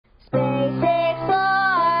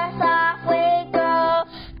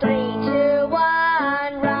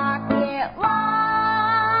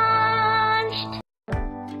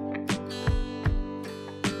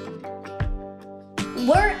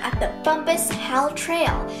Hell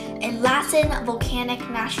Trail in Lassen Volcanic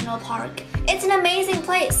National Park. It's an amazing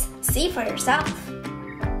place. See for yourself.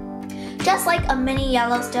 Just like a mini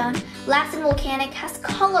Yellowstone, Lassen Volcanic has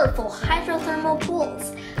colorful hydrothermal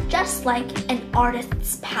pools, just like an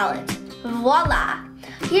artist's palette. Voila!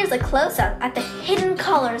 Here's a close-up at the hidden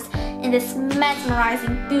colors in this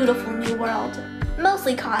mesmerizing, beautiful new world,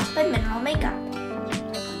 mostly caused by mineral makeup.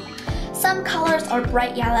 Some colors are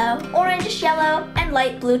bright yellow, orangish yellow, and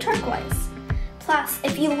light blue turquoise. Plus,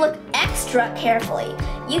 if you look extra carefully,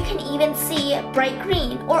 you can even see bright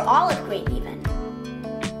green or olive green even.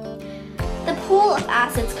 The pool of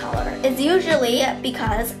acids color is usually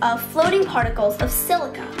because of floating particles of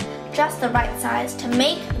silica, just the right size to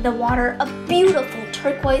make the water a beautiful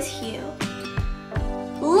turquoise hue.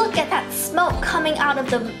 Look at that smoke coming out of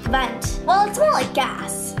the vent. Well, it's more like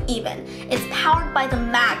gas, even. It's powered by the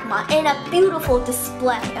magma in a beautiful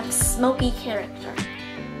display of smoky character.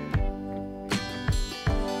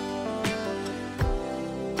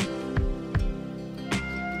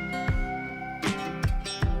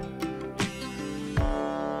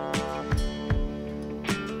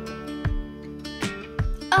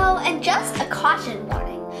 Oh, and just a caution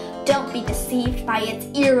warning. Don't be deceived by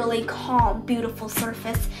its eerily calm, beautiful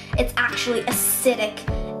surface. It's actually acidic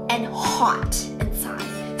and hot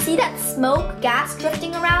inside. See that smoke gas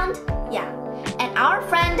drifting around? Yeah. And our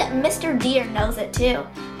friend Mr. Deer knows it too.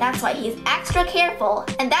 That's why he's extra careful,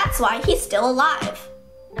 and that's why he's still alive.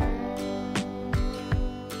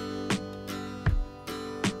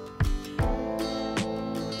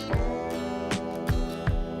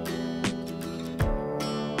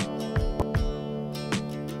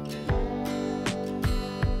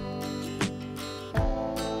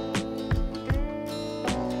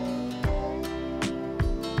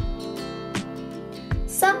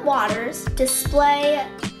 Some waters display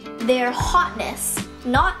their hotness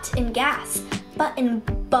not in gas, but in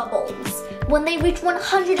bubbles. When they reach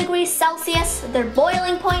 100 degrees Celsius, their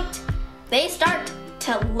boiling point, they start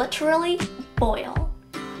to literally boil.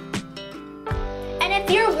 And if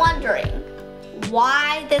you're wondering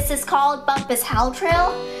why this is called Bumpass Hell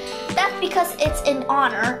Trail, that's because it's in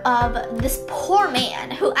honor of this poor man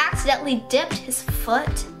who accidentally dipped his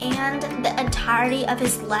foot and the entirety of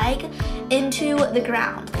his leg into the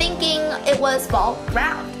ground, thinking it was fall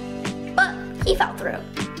ground. But he fell through.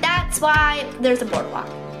 That's why there's a boardwalk.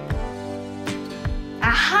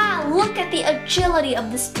 Aha! Look at the agility of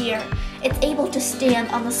this deer. It's able to stand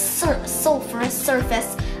on the sulfurous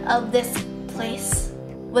surface of this place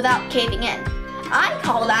without caving in. I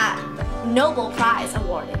call that Nobel Prize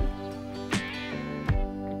awarding.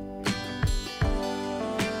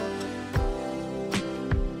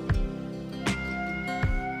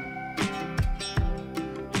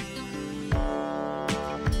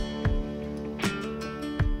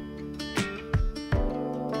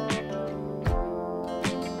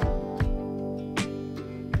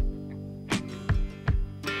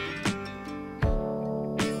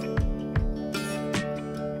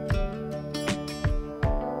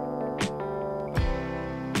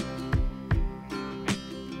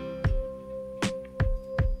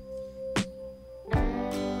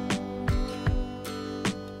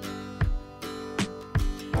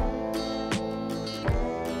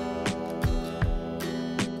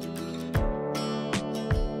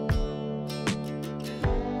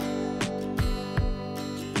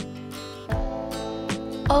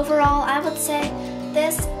 Overall, I would say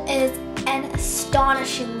this is an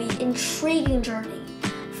astonishingly intriguing journey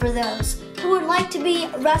for those who would like to be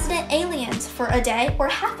resident aliens for a day or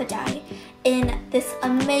half a day in this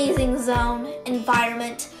amazing zone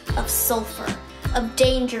environment of sulfur, of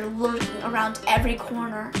danger lurking around every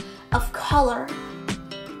corner, of color,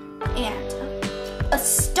 and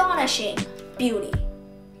astonishing beauty.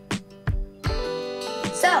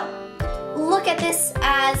 So, look at this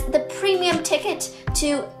as the premium ticket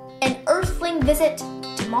to an Earthling visit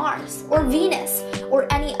to Mars or Venus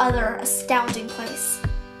or any other astounding place.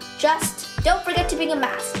 Just don't forget to bring a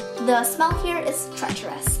mask. The smell here is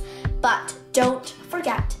treacherous, but don't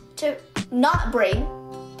forget to not bring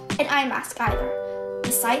an eye mask either.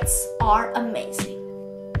 The sights are amazing.